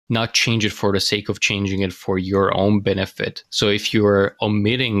not change it for the sake of changing it for your own benefit. So if you're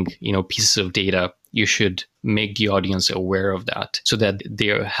omitting, pieces of data, you should make the audience aware of that so that they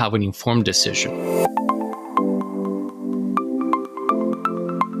have an informed decision.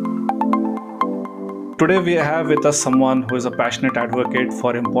 Today we have with us someone who is a passionate advocate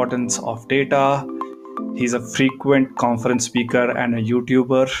for importance of data. He's a frequent conference speaker and a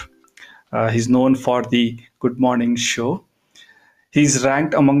YouTuber. He's known for the Good Morning Show. He's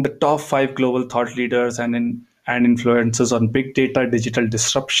ranked among the top 5 global thought leaders and influencers on big data, digital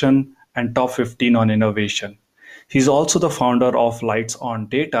disruption, and top 15 on innovation. He's also the founder of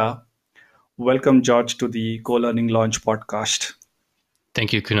LightsOnData. Welcome, George, to the Co-Learning Launch podcast.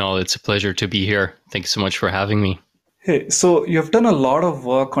 Thank you, Kunal. It's a pleasure to be here. Thanks so much for having me. Hey, so you've done a lot of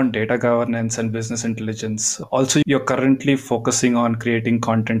work on data governance and business intelligence. Also, you're currently focusing on creating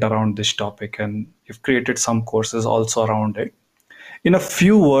content around this topic, and you've created some courses also around it. In a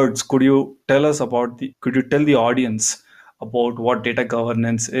few words, could you tell the audience about what data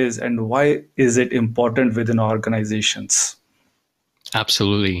governance is and why is it important within organizations?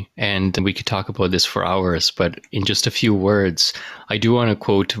 Absolutely. And we could talk about this for hours, but in just a few words, I do want to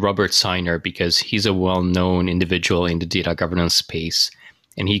quote Robert Siner because he's a well-known individual in the data governance space.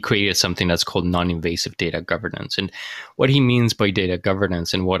 And he created something that's called non-invasive data governance. And what he means by data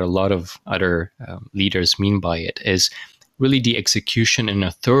governance and what a lot of other leaders mean by it is really the execution and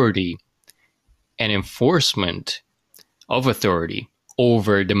authority and enforcement of authority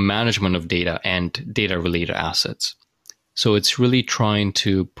over the management of data and data-related assets. So it's really trying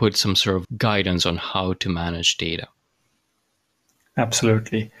to put some sort of guidance on how to manage data.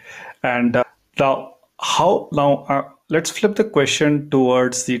 Absolutely. And let's flip the question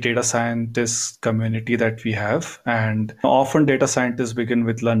towards the data scientist community that we have. And often data scientists begin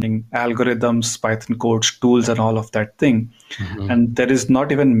with learning algorithms, Python codes, tools, and all of that thing. Mm-hmm. And there is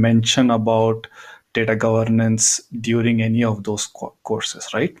not even mention about data governance during any of those courses,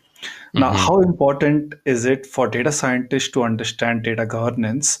 right? Now, how important is it for data scientists to understand data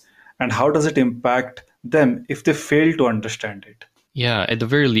governance, and how does it impact them if they fail to understand it? Yeah, at the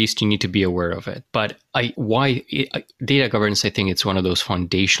very least, you need to be aware of it. But data governance, I think it's one of those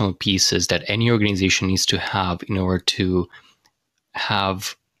foundational pieces that any organization needs to have in order to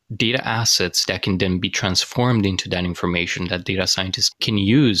have data assets that can then be transformed into that information that data scientists can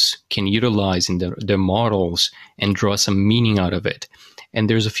utilize in their models and draw some meaning out of it. And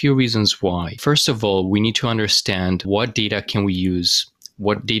there's a few reasons why. First of all, we need to understand what data can we use,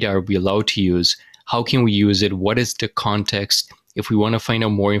 what data are we allowed to use, how can we use it, what is the context. If we want to find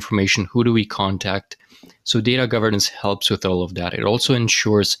out more information, who do we contact? So data governance helps with all of that. It also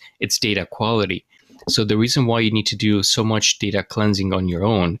ensures its data quality. So the reason why you need to do so much data cleansing on your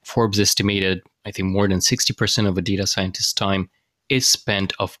own, Forbes estimated, I think more than 60% of a data scientist's time is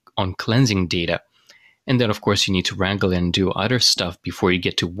spent on cleansing data. And then, of course, you need to wrangle and do other stuff before you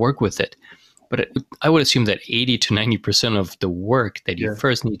get to work with it. But I would assume that 80 to 90% of the work that you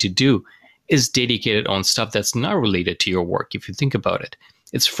first need to do is dedicated on stuff that's not related to your work. If you think about it,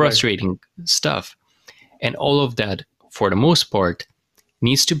 it's frustrating stuff. And all of that, for the most part,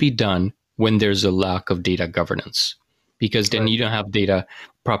 needs to be done when there's a lack of data governance, because then you don't have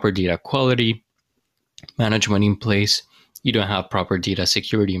proper data quality management in place. You don't have proper data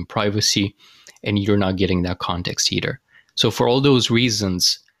security and privacy, and you're not getting that context either. So for all those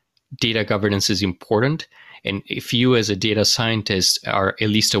reasons, data governance is important. And if you as a data scientist are at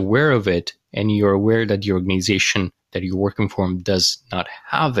least aware of it, and you're aware that the organization that you're working for does not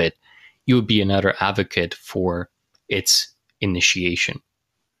have it, you would be another advocate for its initiation.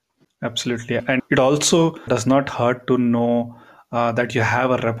 Absolutely. And it also does not hurt to know that you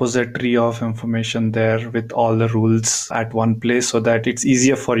have a repository of information there with all the rules at one place so that it's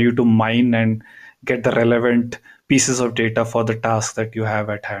easier for you to mine and get the relevant pieces of data for the task that you have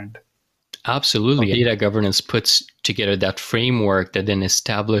at hand. Absolutely. Okay. Data governance puts together that framework that then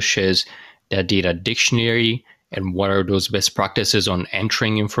establishes that data dictionary and what are those best practices on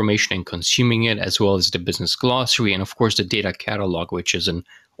entering information and consuming it, as well as the business glossary, and of course the data catalog, which is an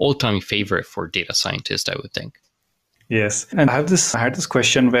all-time favorite for data scientists, I would think. Yes. And I had this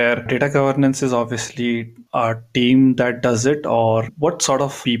question where data governance is obviously a team that does it, or what sort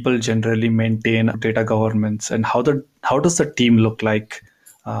of people generally maintain data governance, and how does the team look like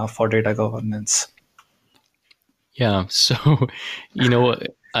for data governance? Yeah. So,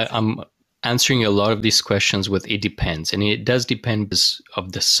 I'm answering a lot of these questions with it depends. And it does depend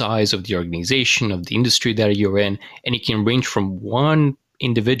of the size of the organization, of the industry that you're in. And it can range from one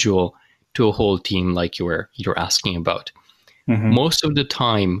individual to a whole team like you're asking about. Mm-hmm. Most of the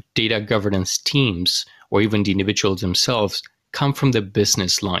time, data governance teams, or even the individuals themselves, come from the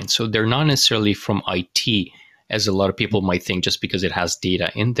business line. So they're not necessarily from IT, as a lot of people might think, just because it has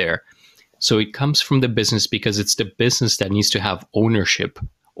data in there. So it comes from the business because it's the business that needs to have ownership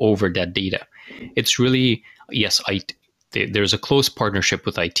over that data. It's really, yes, there's a close partnership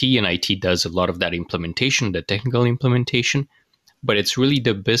with IT, and IT does a lot of that implementation, the technical implementation, but it's really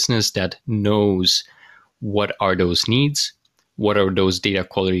the business that knows what are those needs, what are those data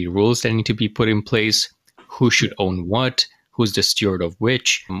quality rules that need to be put in place, who should own what, who's the steward of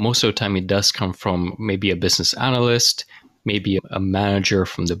which. Most of the time it does come from maybe a business analyst, maybe a manager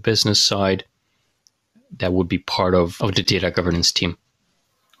from the business side that would be part of the data governance team.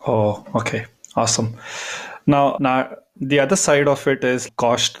 Oh, okay. Awesome. Now, the other side of it is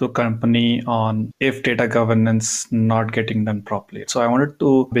cost to company on if data governance not getting done properly. So I wanted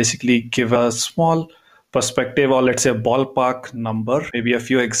to basically give a small perspective, or let's say a ballpark number, maybe a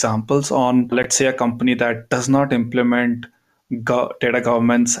few examples on, let's say, a company that does not implement data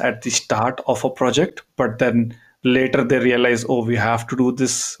governance at the start of a project, but then later they realize, oh, we have to do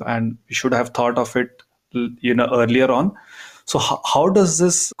this and we should have thought of it, earlier on. So how does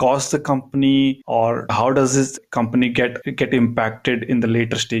this cost the company, or how does this company get impacted in the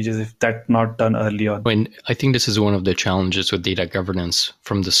later stages if that's not done early on? And I think this is one of the challenges with data governance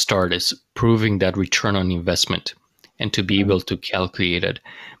from the start, is proving that return on investment and to be able to calculate it,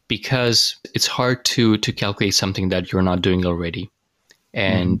 because it's hard to calculate something that you're not doing already.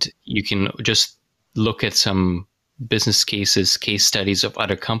 And you can just look at some business cases, case studies of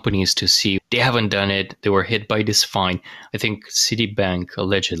other companies to see they haven't done it. They were hit by this fine. I think Citibank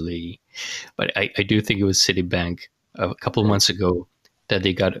allegedly, but I do think it was Citibank a couple of months ago that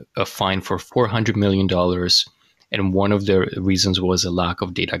they got a fine for $400 million. And one of the reasons was a lack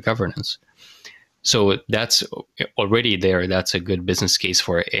of data governance. So that's already there. That's a good business case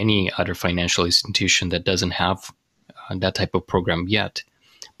for any other financial institution that doesn't have that type of program yet.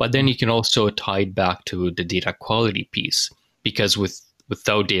 But then you can also tie it back to the data quality piece, because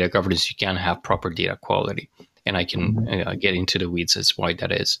without data governance, you can't have proper data quality. And I can get into the weeds as why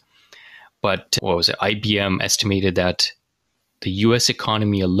that is. But what was it? IBM estimated that the US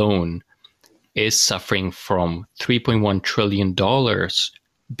economy alone is suffering from $3.1 trillion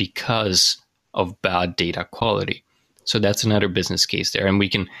because of bad data quality. So that's another business case there. And we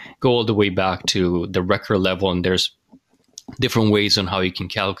can go all the way back to the record level, and there's different ways on how you can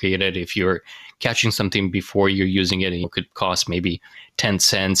calculate it. If you're catching something before you're using it, it could cost maybe 10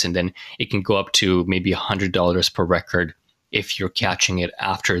 cents, and then it can go up to maybe $100 per record if you're catching it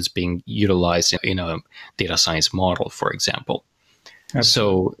after it's being utilized in a data science model, for example. Absolutely.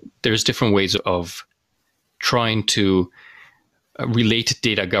 So there's different ways of trying to relate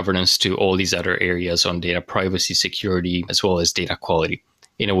data governance to all these other areas on data privacy, security, as well as data quality,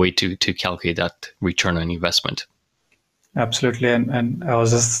 in a way to calculate that return on investment. Absolutely. And I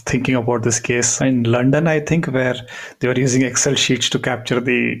was just thinking about this case in London, I think, where they were using Excel sheets to capture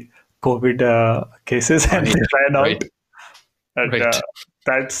the COVID cases, and they ran out. Right. And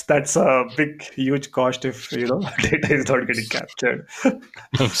that's a big, huge cost if data is not getting captured.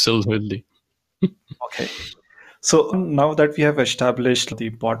 Absolutely. Okay. So now that we have established the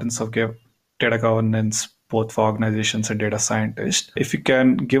importance of data governance, both for organizations and data scientists, if you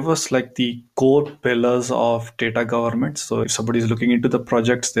can give us like the core pillars of data governance. So if somebody is looking into the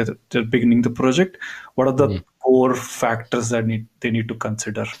projects, they're beginning the project, what are the core factors that they need to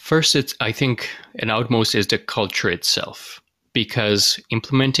consider? First, I think an outmost is the culture itself, because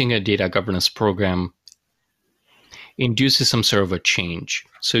implementing a data governance program induces some sort of a change.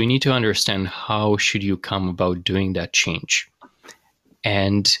 So you need to understand how should you come about doing that change.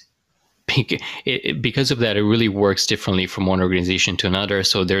 And because of that, it really works differently from one organization to another.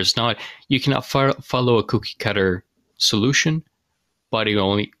 So you cannot follow a cookie cutter solution, but it will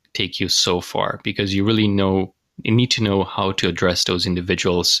only take you so far, because you need to know how to address those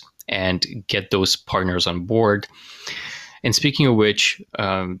individuals and get those partners on board. And speaking of which,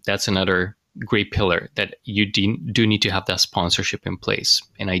 that's another great pillar, that you do need to have that sponsorship in place.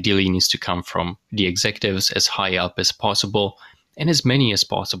 And ideally, it needs to come from the executives as high up as possible, and as many as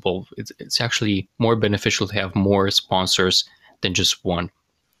possible. It's actually more beneficial to have more sponsors than just one.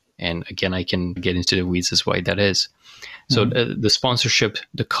 And again, I can get into the weeds as why that is. So the sponsorship,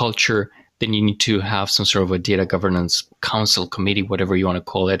 the culture, then you need to have some sort of a data governance council, committee, whatever you want to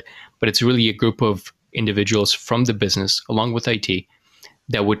call it. But it's really a group of individuals from the business, along with IT,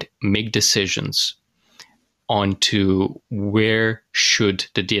 that would make decisions on to where should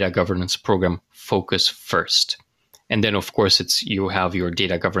the data governance program focus first. And then, of course, you have your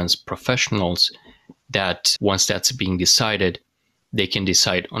data governance professionals that once that's being decided, they can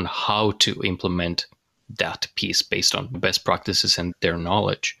decide on how to implement that piece based on best practices and their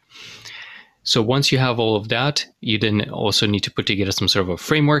knowledge. So once you have all of that, you then also need to put together some sort of a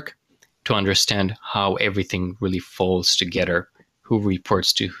framework to understand how everything really falls together, who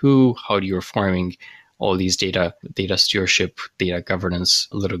reports to who, how you're forming all these data stewardship, data governance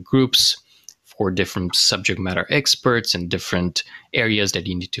little groups for different subject matter experts and different areas that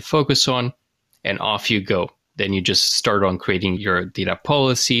you need to focus on, and off you go. Then you just start on creating your data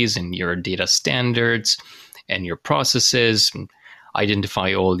policies and your data standards and your processes, and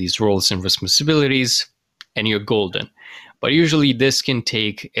identify all these roles and responsibilities, and you're golden. But usually this can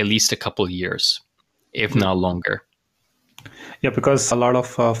take at least a couple of years, if not longer. Yeah, because a lot of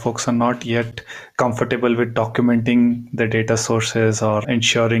folks are not yet comfortable with documenting the data sources or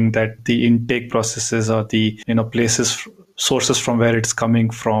ensuring that the intake processes or the sources from where it's coming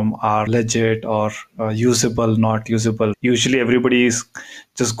from are legit or usable, not usable. Usually everybody is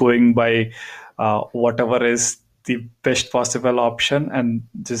just going by whatever is the best possible option and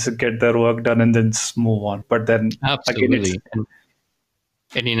just get their work done and then just move on. But then again, it's Absolutely.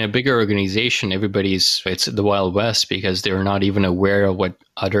 And in a bigger organization, it's the Wild West because they're not even aware of what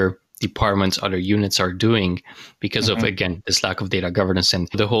other departments, other units are doing because of, again, this lack of data governance and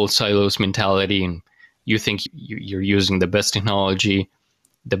the whole silos mentality. And you think you're using the best technology,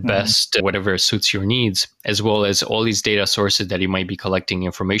 the best, whatever suits your needs, as well as all these data sources that you might be collecting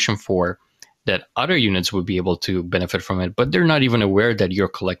information for that other units would be able to benefit from it, but they're not even aware that you're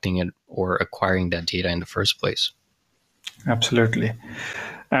collecting it or acquiring that data in the first place. Absolutely.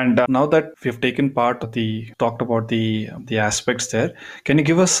 And now that we've talked about the aspects there, can you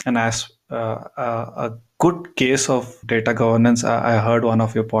give us a good case of data governance? I heard one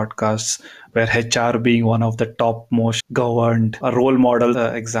of your podcasts where HR being one of the top most governed role model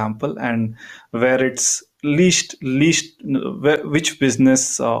example, and where it's which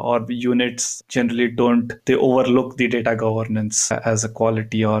business or units generally don't they overlook the data governance as a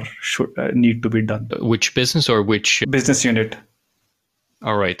quality or should need to be done. Which business or which business unit?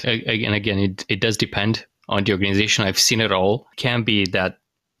 All right. And again, it does depend on the organization. I've seen it all. It can be that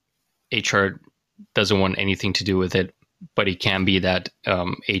HR doesn't want anything to do with it, but it can be that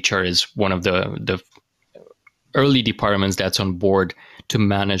HR is one of the early departments that's on board to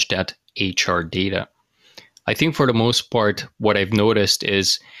manage that HR data. I think for the most part, what I've noticed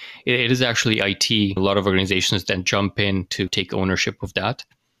is it is actually IT. A lot of organizations then jump in to take ownership of that.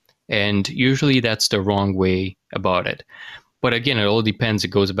 And usually that's the wrong way about it. But again, it all depends. It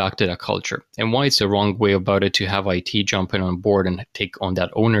goes back to that culture. And why it's the wrong way about it to have IT jump in on board and take on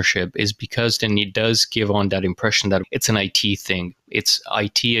that ownership is because then it does give on that impression that it's an IT thing. It's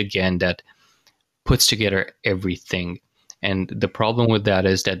IT again that puts together everything. And the problem with that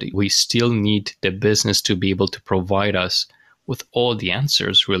is that we still need the business to be able to provide us with all the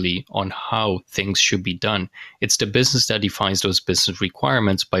answers really on how things should be done. It's the business that defines those business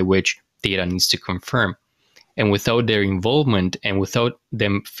requirements by which data needs to confirm. And without their involvement and without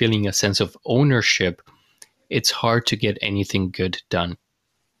them feeling a sense of ownership, it's hard to get anything good done.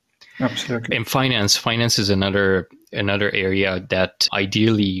 Absolutely. And finance is another area that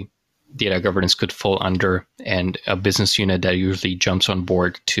ideally data governance could fall under, and a business unit that usually jumps on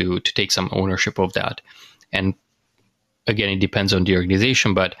board to take some ownership of that. And again, it depends on the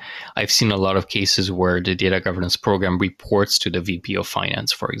organization, but I've seen a lot of cases where the data governance program reports to the VP of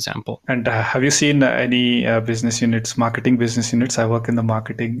finance, for example. And have you seen any business units, marketing business units? I work in the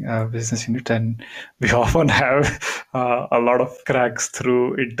marketing business unit, and we often have a lot of cracks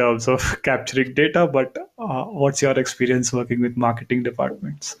through in terms of capturing data. But what's your experience working with marketing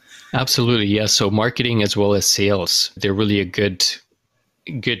departments? Absolutely, yes. So marketing as well as sales, they're really a good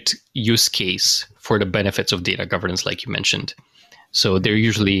use case for the benefits of data governance, like you mentioned. So they're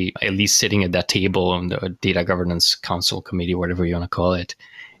usually at least sitting at that table on the data governance council committee, whatever you want to call it.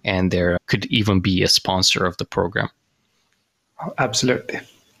 And there could even be a sponsor of the program. Absolutely.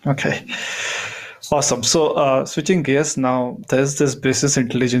 Okay. Awesome. So switching gears now, there's this business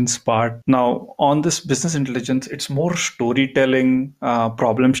intelligence part. Now, on this business intelligence, it's more storytelling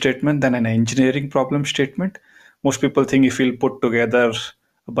problem statement than an engineering problem statement. Most people think if we'll put together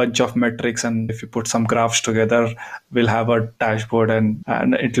a bunch of metrics and if you put some graphs together, we'll have a dashboard and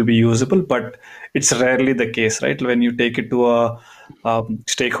it will be usable. But it's rarely the case, right? When you take it to a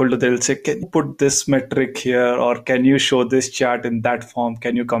stakeholder, they'll say, can you put this metric here, or can you show this chart in that form?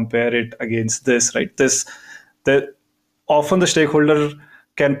 Can you compare it against this, right? Often the stakeholder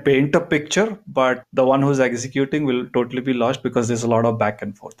can paint a picture, but the one who's executing will totally be lost because there's a lot of back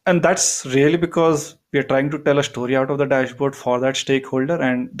and forth. And that's really because we're trying to tell a story out of the dashboard for that stakeholder.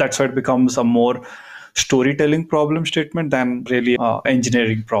 And that's why it becomes a more storytelling problem statement than really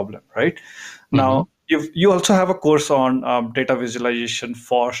engineering problem, right? Now, You also have a course on data visualization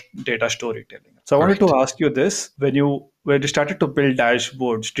for data storytelling. So I wanted to Correct. ask you this: when you started to build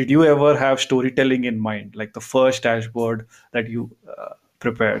dashboards, did you ever have storytelling in mind, like the first dashboard that you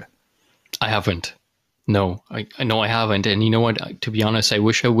prepared? I haven't. No, I know I haven't. And you know what? To be honest, I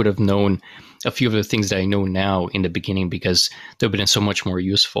wish I would have known a few of the things that I know now in the beginning, because they've been so much more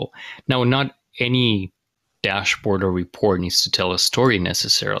useful. Now, not any dashboard or report needs to tell a story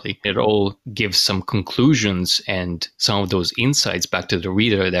necessarily. It all gives some conclusions and some of those insights back to the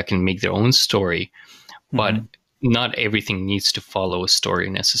reader that can make their own story. But Mhm. not everything needs to follow a story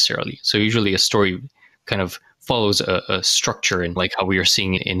necessarily. So usually a story kind of follows a structure, and like how we are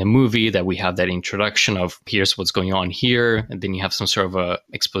seeing it in a movie, that we have that introduction of here's what's going on here, and then you have some sort of a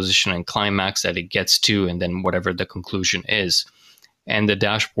exposition and climax that it gets to, and then whatever the conclusion is. And the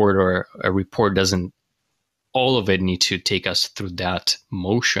dashboard or a report doesn't all of it need to take us through that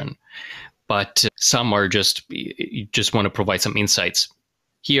motion, but some are just, you just want to provide some insights.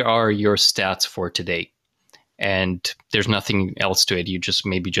 Here are your stats for today, and there's nothing else to it. You just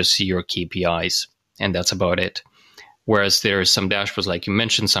maybe just see your KPIs, and that's about it. Whereas there are some dashboards, like you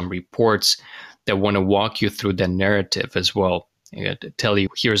mentioned, some reports that want to walk you through the narrative as well. Tell you,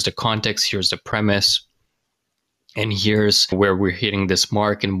 here's the context, here's the premise, and here's where we're hitting this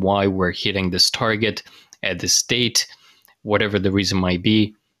mark and why we're hitting this target at this date, whatever the reason might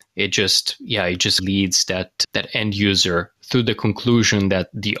be. It just leads that end user through the conclusion that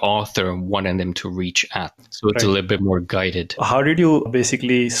the author wanted them to reach at. So it's a Right. little bit more guided. How did you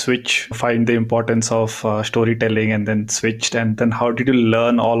basically find the importance of storytelling and then switched? And then how did you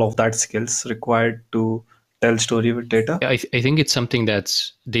learn all of that skills required to tell story with data? I think it's something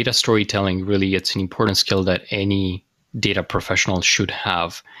that's data storytelling. Really, it's an important skill that any data professional should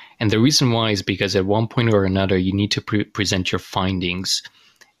have. And the reason why is because at one point or another, you need to present your findings,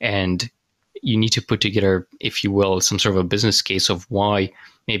 and you need to put together, if you will, some sort of a business case of why,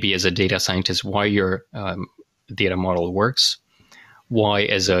 maybe as a data scientist, why your data model works, why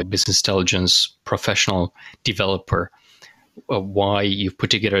as a business intelligence professional developer, why you've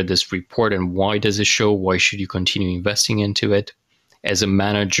put together this report and why does it show, why should you continue investing into it. As a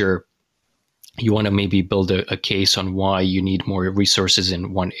manager, you want to maybe build a case on why you need more resources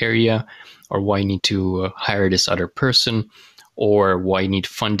in one area, or why you need to hire this other person, or why you need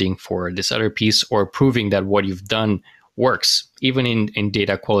funding for this other piece, or proving that what you've done works. Even in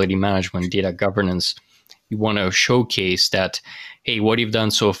data quality management, data governance, you want to showcase that, hey, what you've done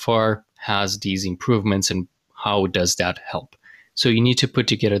so far has these improvements, and how does that help? So you need to put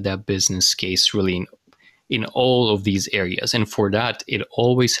together that business case really in all of these areas. And for that, it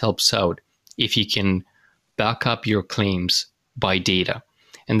always helps out if you can back up your claims by data.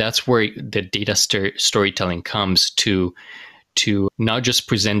 And that's where the data storytelling comes to not just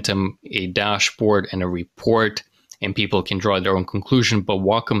present them a dashboard and a report and people can draw their own conclusion, but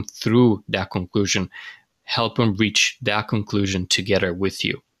walk them through that conclusion, help them reach that conclusion together with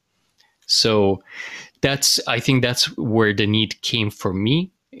you. So I think that's where the need came for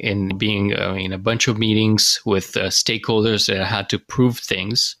me, in being in a bunch of meetings with stakeholders that I had to prove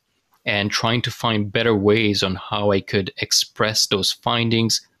things, and trying to find better ways on how I could express those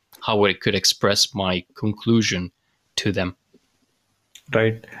findings, how I could express my conclusion to them.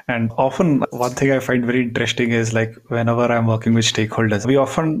 Right. And often one thing I find very interesting is like whenever I'm working with stakeholders, we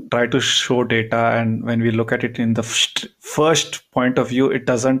often try to show data. And when we look at it in the first point of view, it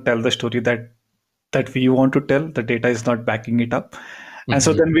doesn't tell the story that we want to tell. The data is not backing it up. And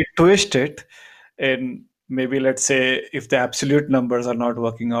so Mm-hmm. then we twist it in, maybe let's say if the absolute numbers are not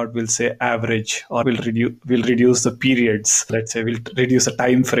working out, we'll say average, or we'll reduce the periods. Let's say we'll reduce the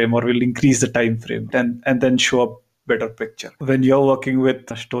time frame, or we'll increase the time frame, and then show a better picture. When you're working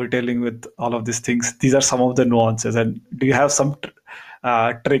with storytelling with all of these things, these are some of the nuances. And do you have some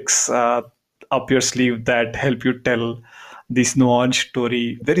tricks up your sleeve that help you tell this nuanced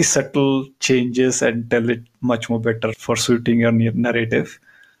story, very subtle changes, and tell it much more better for suiting your narrative?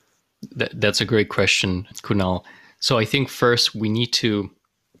 That's a great question, Kunal. So I think first we need to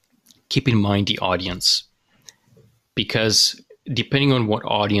keep in mind the audience, because depending on what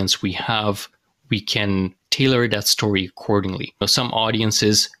audience we have, we can tailor that story accordingly. Now, some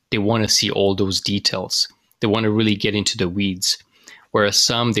audiences, they want to see all those details. They want to really get into the weeds. Whereas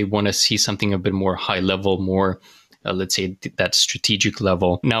some, they want to see something a bit more high level, more, let's say, that strategic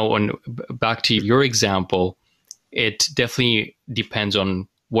level. Now, back to your example, it definitely depends on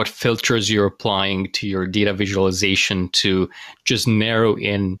what filters you're applying to your data visualization to just narrow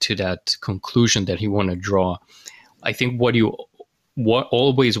in to that conclusion that you want to draw. I think what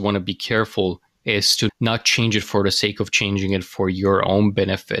always want to be careful is to not change it for the sake of changing it for your own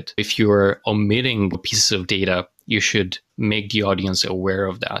benefit. If you're omitting pieces of data, you should make the audience aware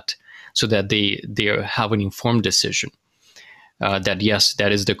of that so that they have an informed decision that yes,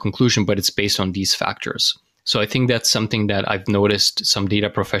 that is the conclusion, but it's based on these factors. So I think that's something that I've noticed some data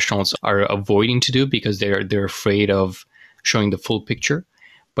professionals are avoiding to do because they're afraid of showing the full picture.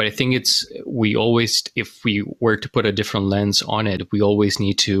 But I think we always, if we were to put a different lens on it, we always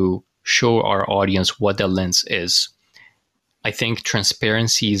need to show our audience what that lens is. I think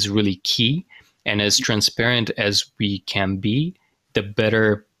transparency is really key. And as transparent as we can be, the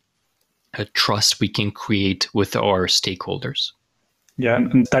better trust we can create with our stakeholders. Yeah,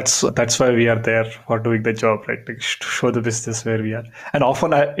 and that's why we are there for doing the job, right? To show the business where we are. And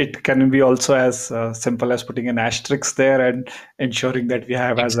often it can be also as simple as putting an asterisk there and ensuring that we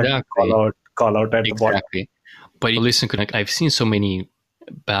have as a call out at the bottom. Exactly. But listen, I've seen so many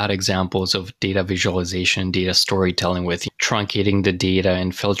bad examples of data visualization, data storytelling with truncating the data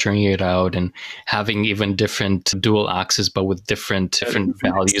and filtering it out and having even different dual axes, but with different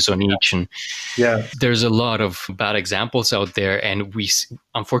values on each. And there's a lot of bad examples out there. And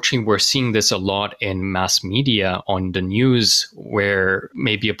unfortunately, we're seeing this a lot in mass media on the news, where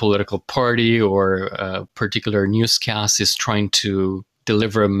maybe a political party or a particular newscast is trying to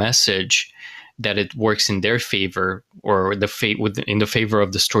deliver a message that it works in their favor or in the favor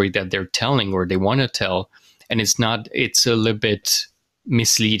of the story that they're telling or they want to tell. And it's a little bit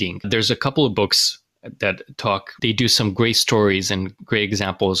misleading. There's a couple of books that they do some great stories and great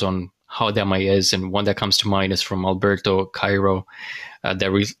examples on how that is. And one that comes to mind is from Alberto Cairo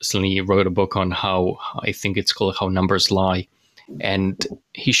that recently wrote a book on I think it's called How Numbers Lie. And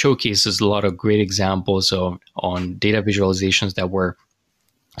he showcases a lot of great examples on data visualizations that were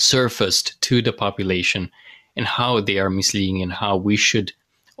surfaced to the population and how they are misleading and how we should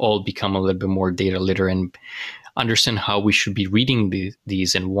all become a little bit more data literate and understand how we should be reading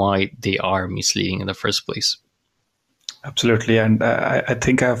these and why they are misleading in the first place. Absolutely. And I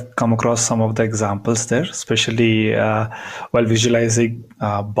think I've come across some of the examples there, especially while visualizing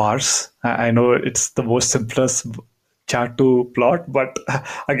bars. I know it's the most simplest chart to plot, but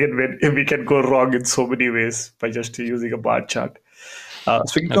again, we can go wrong in so many ways by just using a bar chart.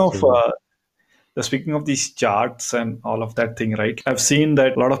 Speaking of these charts and all of that thing, right? I've seen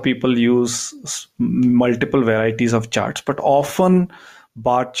that a lot of people use multiple varieties of charts, but often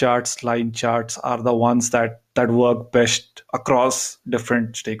bar charts, line charts are the ones that work best across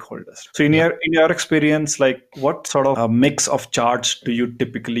different stakeholders. So in your experience, like what sort of a mix of charts do you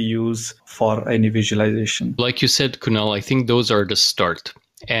typically use for any visualization? Like you said, Kunal, I think those are the start.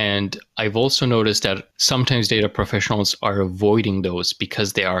 And I've also noticed that sometimes data professionals are avoiding those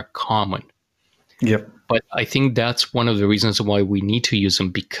because they are common. Yep. But I think that's one of the reasons why we need to use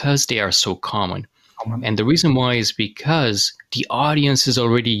them, because they are so common. And the reason why is because the audience is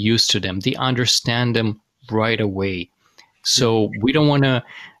already used to them. They understand them right away. So we don't want to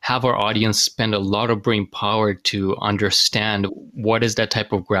have our audience spend a lot of brain power to understand what is that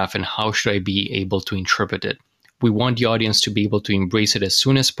type of graph and how should I be able to interpret it. We want the audience to be able to embrace it as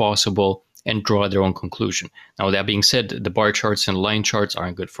soon as possible and draw their own conclusion. Now, that being said, the bar charts and line charts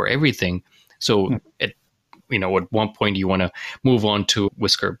aren't good for everything. So at one point you want to move on to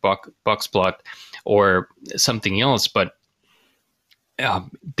whisker box plot or something else. But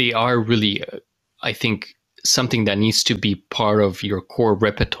they are really, I think, something that needs to be part of your core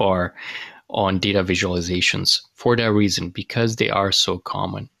repertoire on data visualizations for that reason, because they are so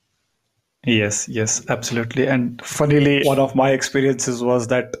common. Yes, absolutely. And funnily, one of my experiences was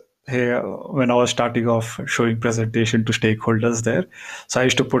that when I was starting off showing presentation to stakeholders there, so I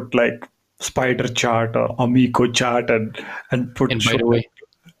used to put like spider chart or Amico chart and put. And by the way,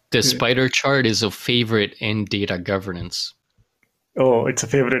 the spider chart is a favorite in data governance. Oh, it's a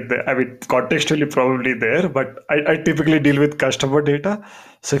favorite there. I mean, contextually probably there, but I typically deal with customer data.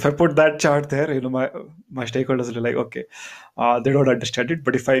 So if I put that chart there, my stakeholders are like, okay, they don't understand it.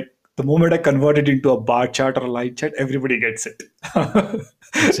 But the moment I convert it into a bar chart or a line chart, everybody gets it.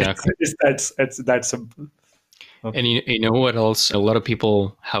 Exactly. It's that simple. Okay. And you know what else? A lot of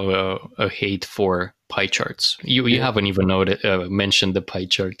people have a hate for pie charts. You haven't even mentioned the pie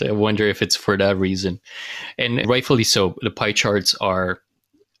chart. I wonder if it's for that reason. And rightfully so. The pie charts are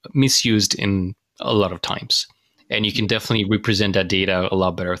misused in a lot of times. And you can definitely represent that data a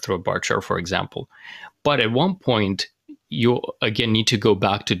lot better through a bar chart, for example. But at one point, you again need to go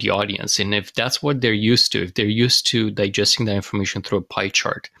back to the audience. And if that's what they're used to, if they're used to digesting that information through a pie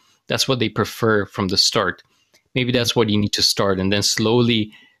chart, that's what they prefer from the start. Maybe that's what you need to start, and then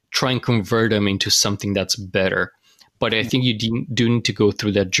slowly try and convert them into something that's better. But I think you do need to go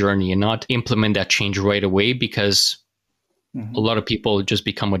through that journey and not implement that change right away, because a lot of people just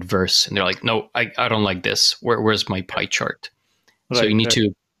become adverse and they're like, no, I don't like this. Where's my pie chart? So you need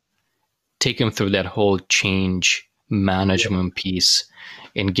to take them through that whole change management piece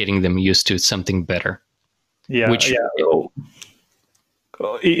and getting them used to something better. In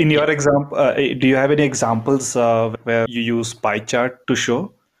your example, do you have any examples where you use pie chart to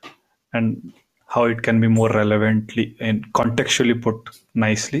show and how it can be more relevantly and contextually put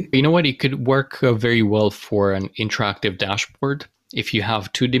nicely? You know what? It could work very well for an interactive dashboard. If you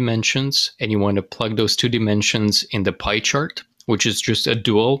have 2 dimensions and you want to plug those 2 dimensions in the pie chart, which is just a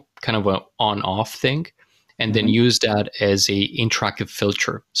dual kind of an on-off thing, and then use that as a interactive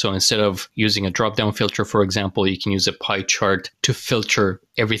filter. So instead of using a drop-down filter, for example, you can use a pie chart to filter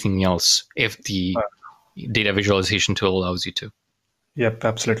everything else if the data visualization tool allows you to. Yep,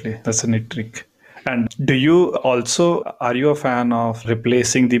 absolutely. That's a neat trick. And are you a fan of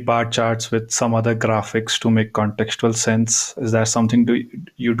replacing the bar charts with some other graphics to make contextual sense? Is that something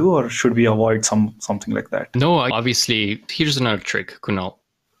you do, or should we avoid something like that? No, obviously, here's another trick, Kunal.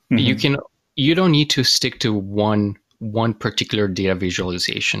 You don't need to stick to one particular data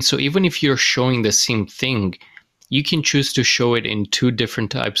visualization. So even if you're showing the same thing, you can choose to show it in 2 different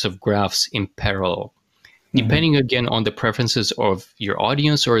types of graphs in parallel, depending again on the preferences of your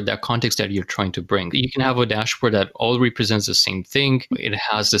audience or that context that you're trying to bring. You can have a dashboard that all represents the same thing. It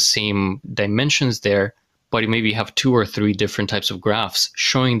has the same dimensions there, but you maybe have 2 or 3 different types of graphs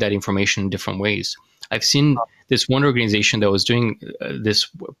showing that information in different ways. I've seen this one organization that was doing this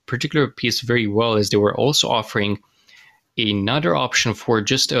particular piece very well, is they were also offering another option for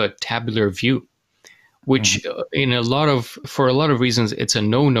just a tabular view, which for a lot of reasons, it's a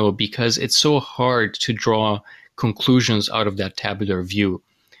no-no, because it's so hard to draw conclusions out of that tabular view.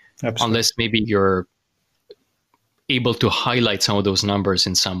 Absolutely. Unless maybe you're able to highlight some of those numbers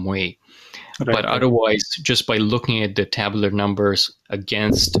in some way. But otherwise, just by looking at the tabular numbers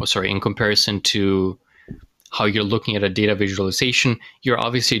in comparison to how you're looking at a data visualization, you're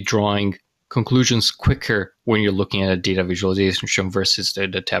obviously drawing conclusions quicker when you're looking at a data visualization versus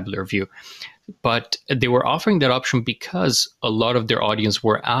the tabular view. But they were offering that option because a lot of their audience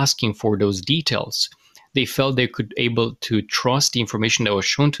were asking for those details. They felt they could able to trust the information that was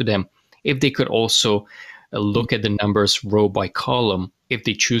shown to them if they could also look at the numbers row by column if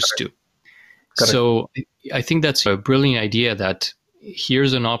they choose to. Correct. So I think that's a brilliant idea, that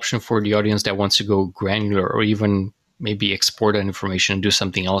here's an option for the audience that wants to go granular, or even maybe export that information and do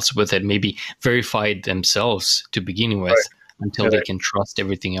something else with it, maybe verify it themselves to begin with until they can trust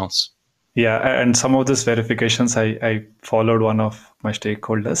everything else. Yeah, and some of these verifications, I followed one of my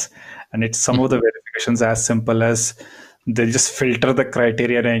stakeholders, and it's some of the verifications as simple as they just filter the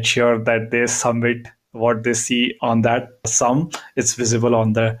criteria and ensure that they submit what they see on that sum. It's visible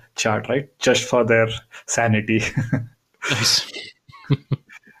on the chart, right? Just for their sanity. Nice.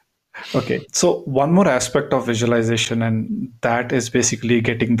 Okay, so one more aspect of visualization, and that is basically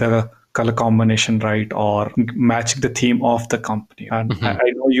getting the color combination right or matching the theme of the company. And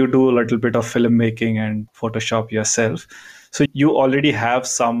I know you do a little bit of filmmaking and Photoshop yourself. So you already have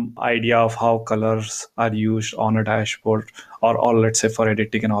some idea of how colors are used on a dashboard or let's say for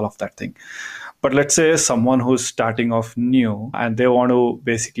editing and all of that thing. But let's say someone who's starting off new and they want to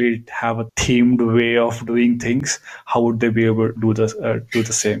basically have a themed way of doing things. How would they be able to do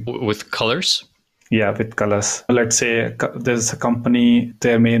the same? With colors? Yeah, with colors. Let's say there's a company,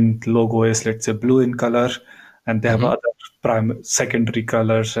 their main logo is, let's say, blue in color, and they have other secondary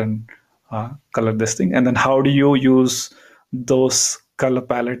colors and color this thing. And then how do you use those color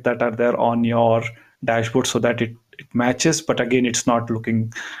palette that are there on your dashboard so that it matches, but again, it's not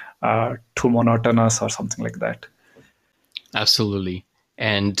looking too monotonous or something like that? Absolutely.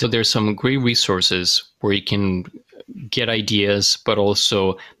 And so there's some great resources where you can get ideas, but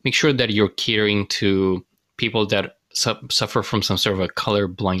also make sure that you're catering to people that suffer from some sort of a color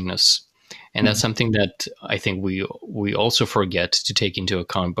blindness. And that's something that I think we also forget to take into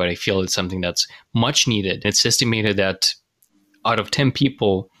account, but I feel it's something that's much needed. It's estimated that out of 10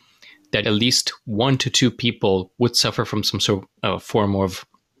 people, that at least 1 to 2 people would suffer from some sort of form of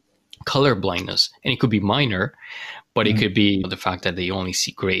color blindness. And it could be minor, but it could be the fact that they only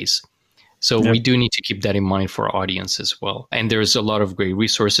see grays. So we do need to keep that in mind for our audience as well. And there's a lot of great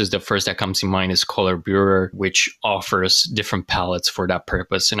resources. The first that comes in mind is Color Bureau, which offers different palettes for that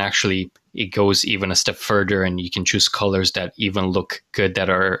purpose. And actually, it goes even a step further, and you can choose colors that even look good,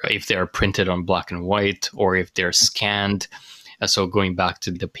 that are, if they are printed on black and white or if they're scanned. So going back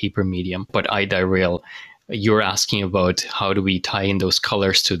to the paper medium, but iDiRail you're asking about how do we tie in those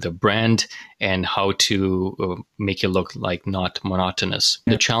colors to the brand and how to make it look like not monotonous.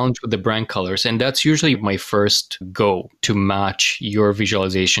 The challenge with the brand colors, and that's usually my first go to match your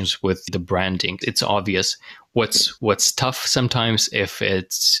visualizations with the branding. It's obvious. What's tough sometimes if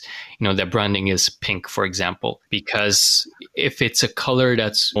it's, the branding is pink, for example, because if it's a color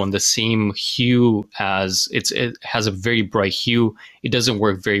that's on the same hue as it has a very bright hue, it doesn't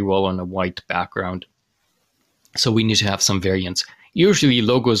work very well on a white background. So we need to have some variants. Usually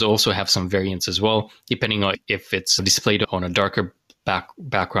logos also have some variants as well, depending on if it's displayed on a darker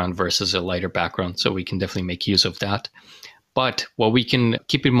background versus a lighter background. So we can definitely make use of that. But what we can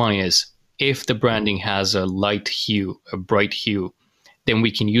keep in mind is if the branding has a light hue, a bright hue, then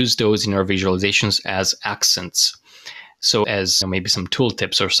we can use those in our visualizations as accents. So as maybe some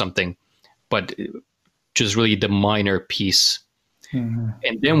tooltips or something, but just really the minor piece. Mm-hmm.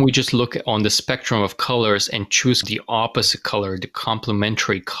 And then we just look on the spectrum of colors and choose the opposite color, the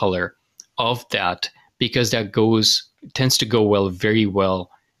complementary color of that, because that tends to go very well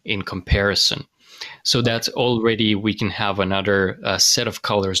in comparison. So that's already, we can have another set of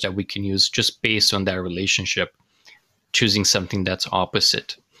colors that we can use just based on that relationship, choosing something that's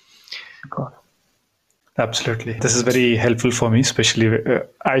opposite. Got it. Absolutely. This is very helpful for me, especially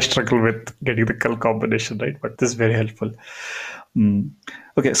I struggle with getting the color combination right, but this is very helpful.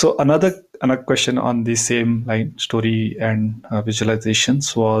 Okay, so another question on the same line, story and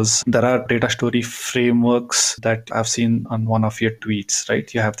visualizations, was there are data story frameworks that I've seen on one of your tweets,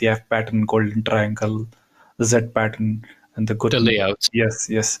 right? You have the F pattern, golden triangle, the Z pattern, and the good layouts. Yes.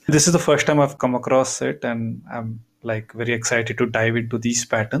 This is the first time I've come across it, and I'm very excited to dive into these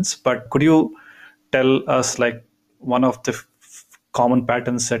patterns. But could you tell us one of the common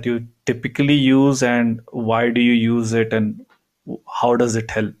patterns that you typically use, and why do you use it, and how does it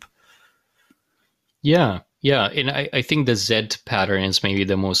help? Yeah. And I think the Z pattern is maybe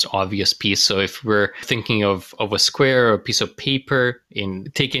the most obvious piece. So if we're thinking of a square or a piece of paper,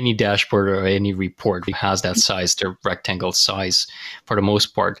 take any dashboard or any report, it has that size, the rectangle size for the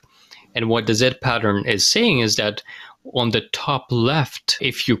most part. And what the Z pattern is saying is that on the top left,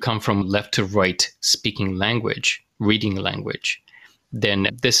 if you come from left to right speaking language, reading language, then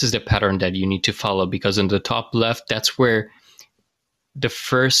this is the pattern that you need to follow, because on the top left, that's where the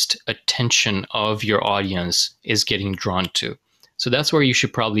first attention of your audience is getting drawn to. So that's where you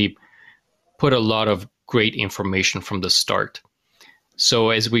should probably put a lot of great information from the start. So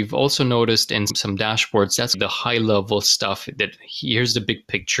as we've also noticed in some dashboards, that's the high level stuff, that here's the big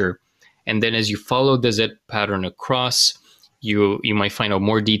picture. And then as you follow the Z pattern across, you might find out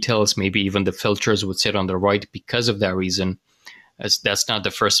more details. Maybe even the filters would sit on the right because of that reason, as that's not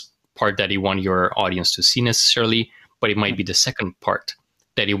the first part that you want your audience to see necessarily, but it might be the second part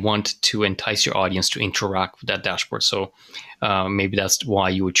that you want to entice your audience to interact with that dashboard. So maybe that's why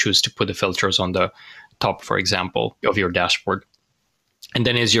you would choose to put the filters on the top, for example, of your dashboard. And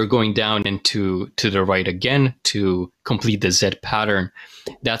then as you're going down into to the right again to complete the Z pattern,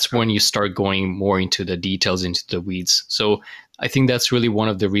 that's when you start going more into the details, into the weeds. So I think that's really one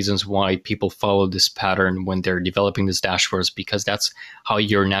of the reasons why people follow this pattern when they're developing these dashboards, because that's how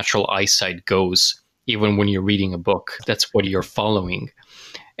your natural eyesight goes. Even when you're reading a book, that's what you're following.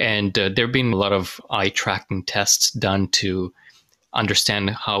 And there have been a lot of eye tracking tests done to understand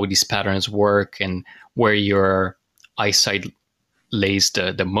how these patterns work and where your eyesight lays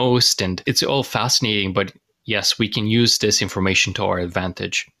the most. And it's all fascinating, but yes, we can use this information to our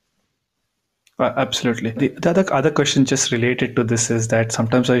advantage. Absolutely. The other question just related to this is that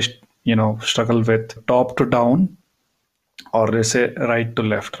sometimes I struggle with top to down, or they say right to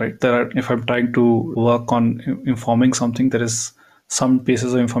left, right? If I'm trying to work on informing something, there is some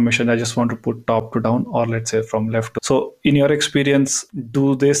pieces of information I just want to put top to down, or let's say from left to. So in your experience,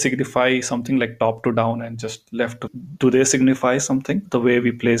 do they signify something like top to down and just left to? Do they signify something, the way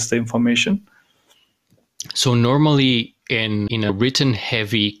we place the information? So normally in a written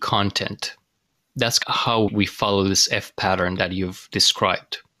heavy content, that's how we follow this F pattern that you've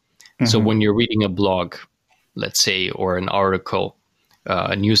described. Mm-hmm. So when you're reading a blog, let's say, or an article,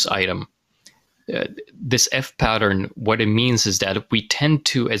 a news item, this F pattern, what it means is that we tend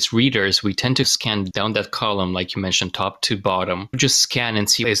to, as readers, we tend to scan down that column, like you mentioned, top to bottom, just scan and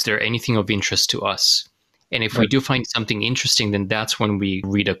see, is there anything of interest to us? And if we do find something interesting, then that's when we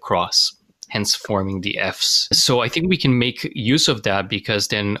read across, hence forming the Fs. So I think we can make use of that, because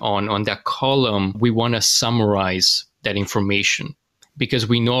then on that column, we want to summarize that information, because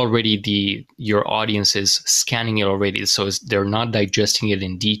we know already your audience is scanning it already. So they're not digesting it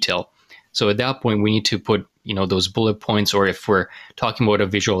in detail. So at that point, we need to put, those bullet points, or if we're talking about a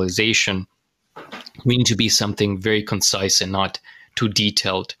visualization, We need to be something very concise and not too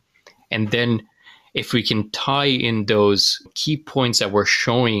detailed. And then if we can tie in those key points that we're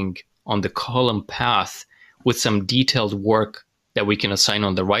showing on the column path with some detailed work that we can assign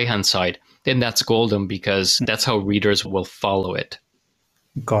on the right-hand side, then that's golden, because that's how readers will follow it.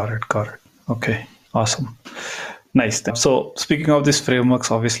 Got it. Got it. Okay. Awesome. Nice. So speaking of these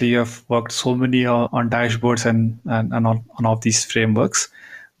frameworks, obviously you have worked so many on dashboards and on all these frameworks.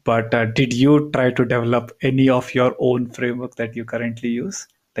 But did you try to develop any of your own framework that you currently use?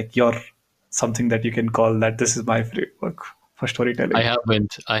 Like your something that you can call that this is my framework for storytelling? I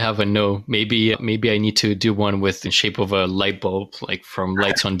haven't. No. Maybe I need to do one with the shape of a light bulb, like from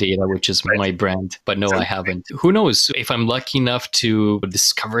LightsOnData, which is Right. my brand. But no, I haven't. Who knows? If I'm lucky enough to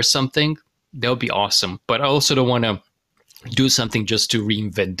discover something, that would be awesome. But I also don't want to do something just to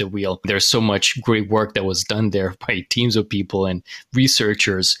reinvent the wheel. There's so much great work that was done there by teams of people and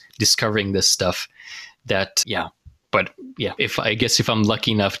researchers discovering this stuff that, yeah. But yeah, if I'm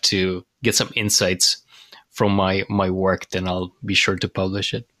lucky enough to get some insights from my work, then I'll be sure to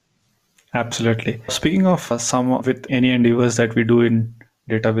publish it. Absolutely. Speaking of some with any endeavors that we do in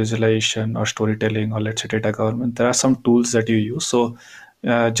data visualization or storytelling, or let's say data government, there are some tools that you use. So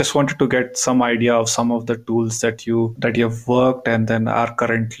just wanted to get some idea of some of the tools that you have worked and then are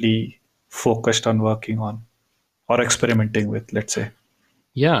currently focused on working on or experimenting with, let's say.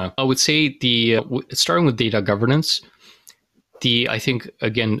 Yeah, I would say starting with data governance, I think,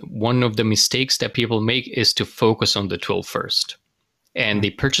 again, one of the mistakes that people make is to focus on the tool first. And they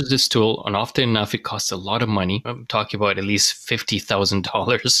purchase this tool, and often enough, it costs a lot of money. I'm talking about at least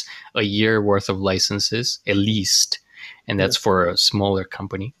 $50,000 a year worth of licenses, at least. And that's for a smaller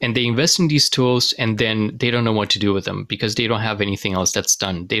company. And they invest in these tools, and then they don't know what to do with them because they don't have anything else that's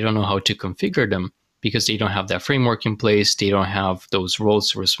done. They don't know how to configure them because they don't have that framework in place. They don't have those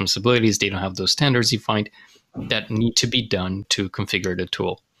roles, responsibilities. They don't have those standards defined that need to be done to configure the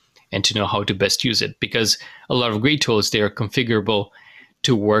tool and to know how to best use it. Because a lot of great tools, they are configurable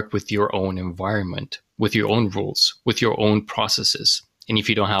to work with your own environment, with your own rules, with your own processes. And if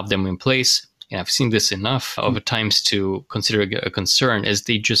you don't have them in place, and I've seen this enough of times to consider a concern, is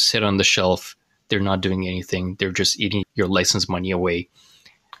they just sit on the shelf. They're not doing anything. They're just eating your license money away,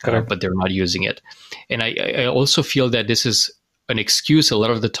 but they're not using it. And I also feel that this is an excuse a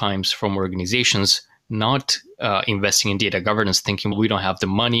lot of the times from organizations not investing in data governance, thinking we don't have the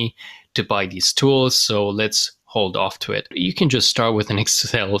money to buy these tools, so let's hold off to it. You can just start with an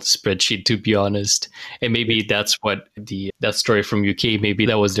Excel spreadsheet, to be honest. And maybe that's what that story from UK, maybe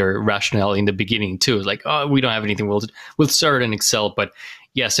that was their rationale in the beginning too. Like, oh, we don't have anything, we'll start in Excel. But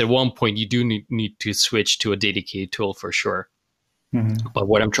yes, at one point you do need to switch to a dedicated tool for sure. Mm-hmm. But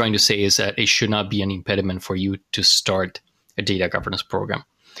what I'm trying to say is that it should not be an impediment for you to start a data governance program.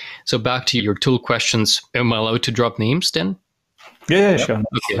 So back to your tool questions. Am I allowed to drop names then? Yeah, sure.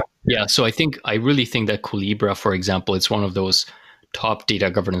 Okay. Yeah, so I really think that Colibra, for example, is one of those top data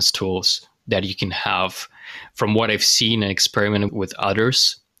governance tools that you can have. From what I've seen and experimented with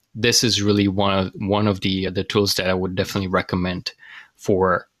others, this is really one of the tools that I would definitely recommend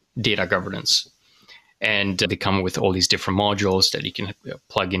for data governance. And they come with all these different modules that you can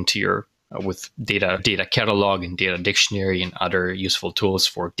plug into your with data catalog and data dictionary and other useful tools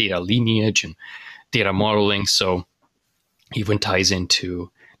for data lineage and data modeling. So even ties into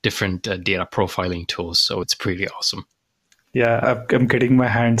different data profiling tools. So it's pretty awesome. Yeah, I'm getting my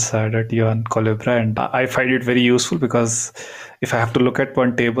hands dirty on Colibra, and I find it very useful because if I have to look at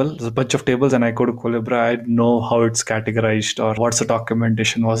one table, there's a bunch of tables, and I go to Colibra, I know how it's categorized or what's the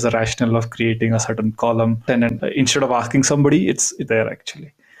documentation, what's the rationale of creating a certain column. And then instead of asking somebody, it's there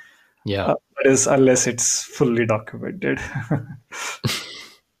actually. Yeah. That is, unless it's fully documented.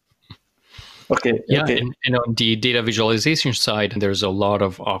 Okay. Yeah, okay. And on the data visualization side, there's a lot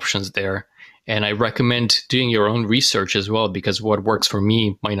of options there. And I recommend doing your own research as well, because what works for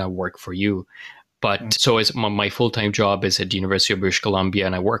me might not work for you. But so as my full-time job is at the University of British Columbia,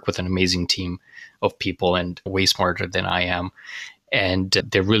 and I work with an amazing team of people and way smarter than I am. And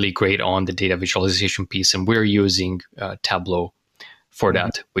they're really great on the data visualization piece. And we're using Tableau for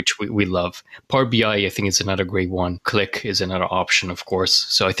that, which we love. Power BI, I think, is another great one. Click is another option, of course.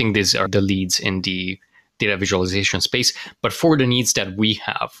 So I think these are the leads in the data visualization space. But for the needs that we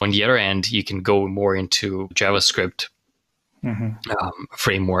have, on the other end, you can go more into JavaScript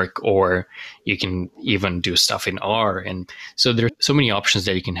framework, or you can even do stuff in R. And so there's so many options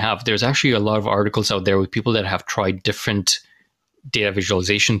that you can have. There's actually a lot of articles out there with people that have tried different data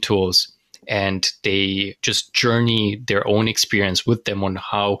visualization tools, and they just journey their own experience with them on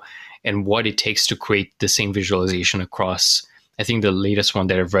how and what it takes to create the same visualization across. I think the latest one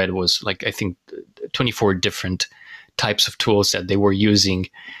that I've read was like, I think 24 different types of tools that they were using,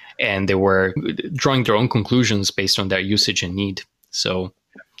 and they were drawing their own conclusions based on their usage and need. So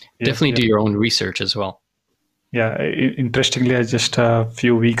definitely do your own research as well. Yeah, interestingly, I just a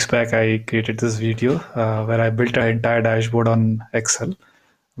few weeks back, I created this video where I built an entire dashboard on Excel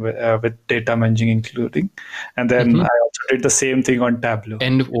with data menging including. And then I also did the same thing on Tableau.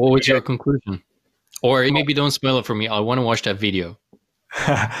 And what was your conclusion? Or maybe don't spoil it for me. I want to watch that video.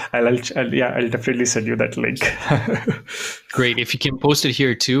 I'll definitely send you that link. Great. If you can post it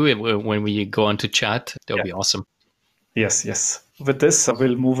here too, when we go on to chat, that'll be awesome. Yes. With this,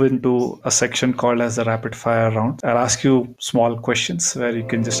 we'll move into a section called as the rapid fire round. I'll ask you small questions where you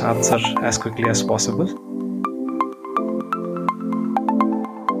can just answer as quickly as possible.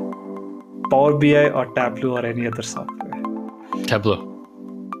 Power BI or Tableau or any other software? Tableau.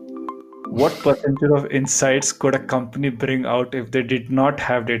 What percentage of insights could a company bring out if they did not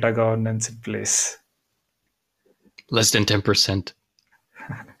have data governance in place? Less than 10%.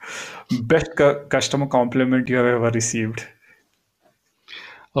 Best customer compliment you have ever received?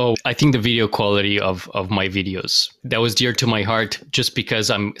 Oh, I think the video quality of my videos. That was dear to my heart just because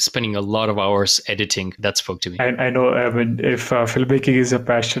I'm spending a lot of hours editing. That spoke to me. I know, I mean, if filmmaking is your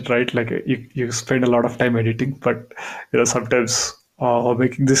passion, right? Like you spend a lot of time editing, but sometimes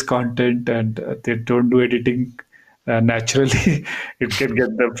making this content and they don't do editing naturally, it can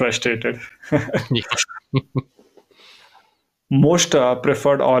get them frustrated. Most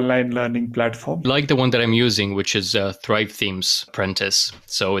preferred online learning platform? Like the one that I'm using, which is Thrive Themes Apprentice.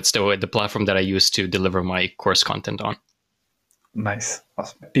 So it's the platform that I use to deliver my course content on. Nice.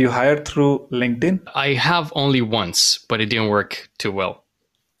 Awesome. Do you hire through LinkedIn? I have only once, but it didn't work too well.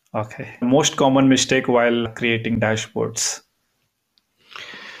 Okay. Most common mistake while creating dashboards?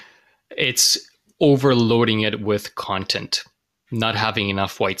 It's overloading it with content, not having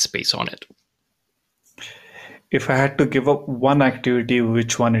enough white space on it. If I had to give up one activity,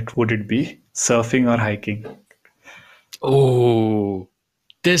 which one would it be? Surfing or hiking? Oh,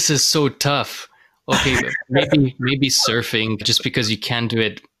 this is so tough. Okay, maybe surfing, just because you can do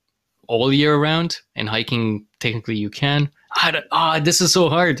it all year round, and hiking technically you can. This is so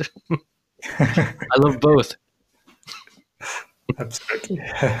hard. I love both. Absolutely.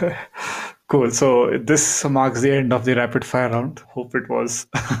 Cool. So this marks the end of the rapid fire round. Hope it was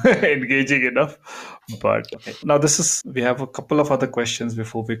engaging enough. But okay. Now we have a couple of other questions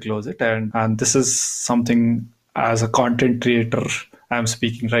before we close it. And this is something as a content creator I'm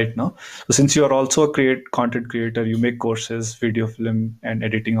speaking right now. So since you are also a content creator, you make courses, video, film, and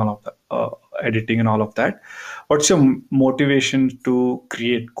editing, all of that, editing and all of that. What's your motivation to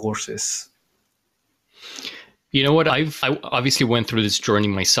create courses? You know what? I obviously went through this journey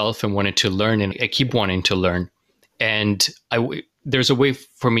myself and wanted to learn, and I keep wanting to learn. And there's a way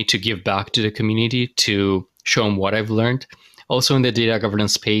for me to give back to the community, to show them what I've learned. Also in the data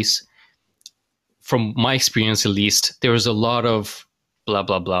governance space, from my experience at least, there was a lot of blah,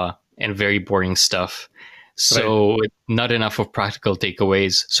 blah, blah and very boring stuff. So not enough of practical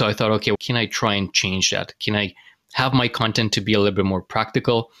takeaways. So I thought, okay, can I try and change that? Can I have my content to be a little bit more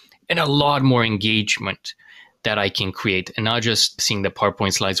practical and a lot more engagement that I can create, and not just seeing the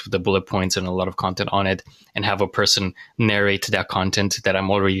PowerPoint slides with the bullet points and a lot of content on it and have a person narrate that content that I'm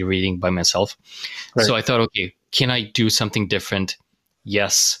already reading by myself. Right. So I thought, okay, can I do something different?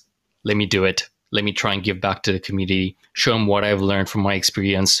 Yes, let me do it. Let me try and give back to the community, show them what I've learned from my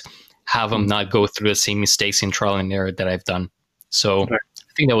experience, have them not go through the same mistakes in trial and error that I've done. So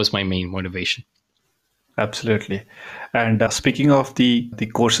I think that was my main motivation. Absolutely. And speaking of the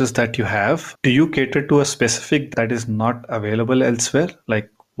courses that you have, do you cater to a specific that is not available elsewhere? Like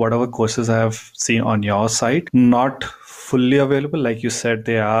whatever courses I have seen on your site, not fully available. Like you said,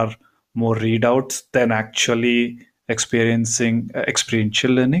 they are more readouts than actually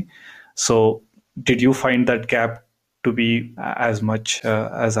experiential learning. So did you find that gap to be as much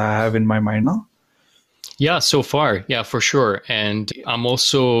as I have in my mind now? Yeah, so far. Yeah, for sure. And I'm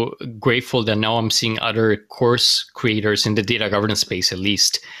also grateful that now I'm seeing other course creators in the data governance space, at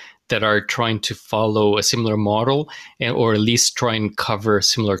least, that are trying to follow a similar model or at least try and cover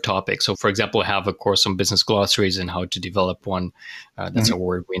similar topics. So, for example, I have a course on business glossaries and how to develop one that's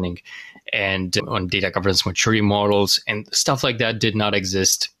award-winning, and on data governance maturity models and stuff like that did not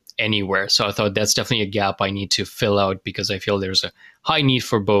exist anywhere. So I thought that's definitely a gap I need to fill out, because I feel there's a high need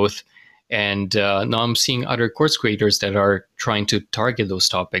for both. And now I'm seeing other course creators that are trying to target those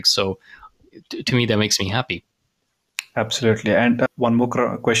topics. So to me, that makes me happy. Absolutely. And one more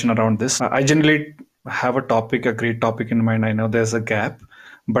question around this. I generally have a great topic in mind. I know there's a gap,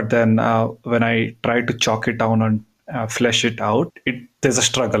 but then when I try to chalk it down and flesh it out, there's a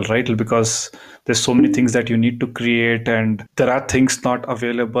struggle, right? Because there's so many things that you need to create, and there are things not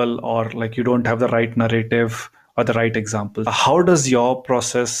available, or like you don't have the right narrative or the right example. How does your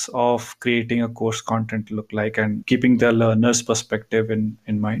process of creating a course content look like, and keeping the learner's perspective in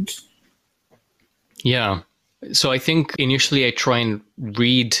mind? Yeah. So I think initially I try and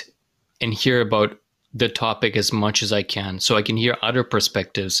read and hear about the topic as much as I can, so I can hear other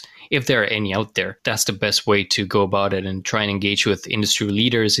perspectives if there are any out there. That's the best way to go about it, and try and engage with industry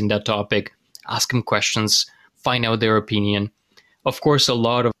leaders in that topic, ask them questions, find out their opinion. Of course, a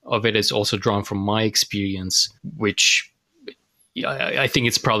lot of it is also drawn from my experience, which I think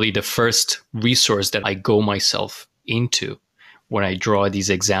it's probably the first resource that I go myself into when I draw these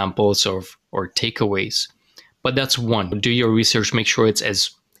examples or takeaways. But that's one. Do your research, make sure it's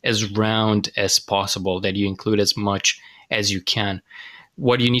as round as possible, that you include as much as you can.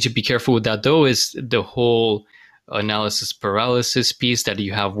 What you need to be careful with that, though, is the whole analysis paralysis piece, that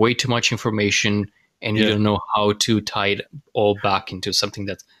you have way too much information and you don't know how to tie it all back into something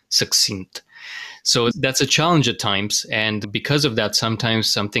that's succinct. So that's a challenge at times. And because of that,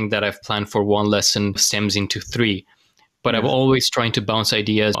 sometimes something that I've planned for one lesson stems into three. But I'm always trying to bounce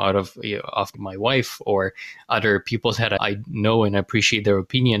ideas out of my wife or other people that I know and appreciate their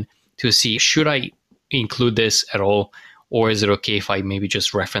opinion, to see, should I include this at all? Or is it okay if I maybe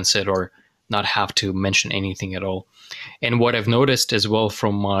just reference it or not have to mention anything at all? And what I've noticed as well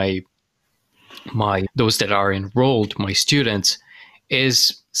from my those that are enrolled, my students,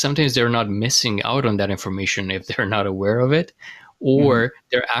 is sometimes they're not missing out on that information if they're not aware of it, or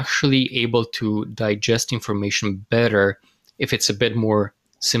they're actually able to digest information better if it's a bit more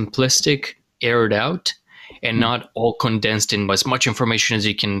simplistic, aired out, and not all condensed in as much information as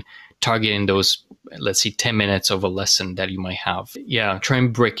you can target in those, let's say, 10 minutes of a lesson that you might have. Yeah, try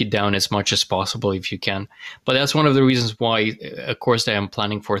and break it down as much as possible if you can. But that's one of the reasons why a course that I'm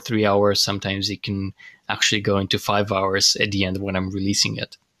planning for 3 hours, sometimes it can actually go into 5 hours at the end when I'm releasing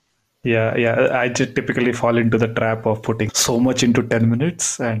it. Yeah. I just typically fall into the trap of putting so much into 10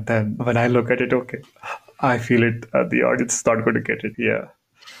 minutes. And then when I look at it, okay, I feel it, the audience is not going to get it. Yeah.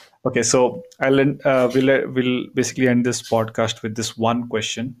 Okay, so we'll basically end this podcast with this one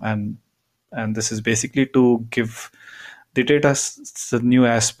question, and this is basically to give the new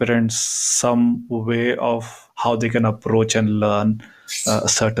aspirants some way of how they can approach and learn a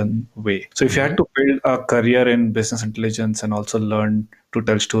certain way. So if you had to build a career in business intelligence and also learn to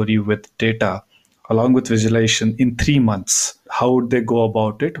tell story with data along with visualization in 3 months, how would they go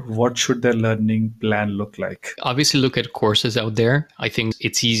about it? What should their learning plan look like? Obviously, look at courses out there. I think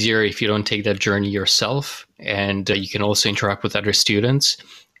it's easier if you don't take that journey yourself, and you can also interact with other students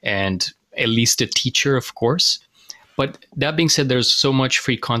and at least a teacher, of course. But that being said, there's so much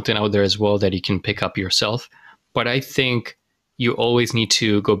free content out there as well that you can pick up yourself. But I think you always need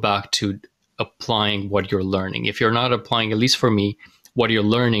to go back to applying what you're learning. If you're not applying, at least for me, what you're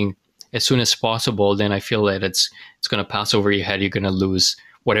learning as soon as possible, then I feel that it's going to pass over your head. You're going to lose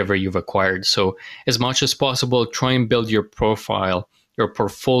whatever you've acquired. So as much as possible, try and build your profile, your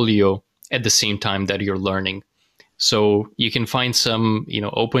portfolio at the same time that you're learning. So you can find some,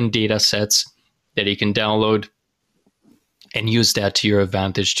 open data sets that you can download and use that to your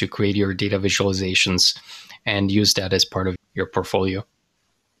advantage to create your data visualizations and use that as part of your portfolio.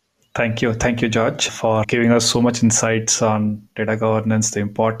 Thank you, George, for giving us so much insights on data governance, the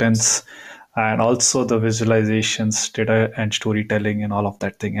importance, and also the visualizations, data and storytelling, and all of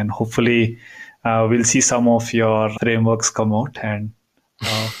that thing. And hopefully, we'll see some of your frameworks come out. And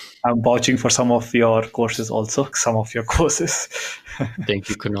I'm vouching for some of your courses also, some of your courses. Thank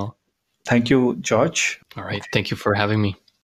you, Kunal. Thank you, George. All right. Thank you for having me.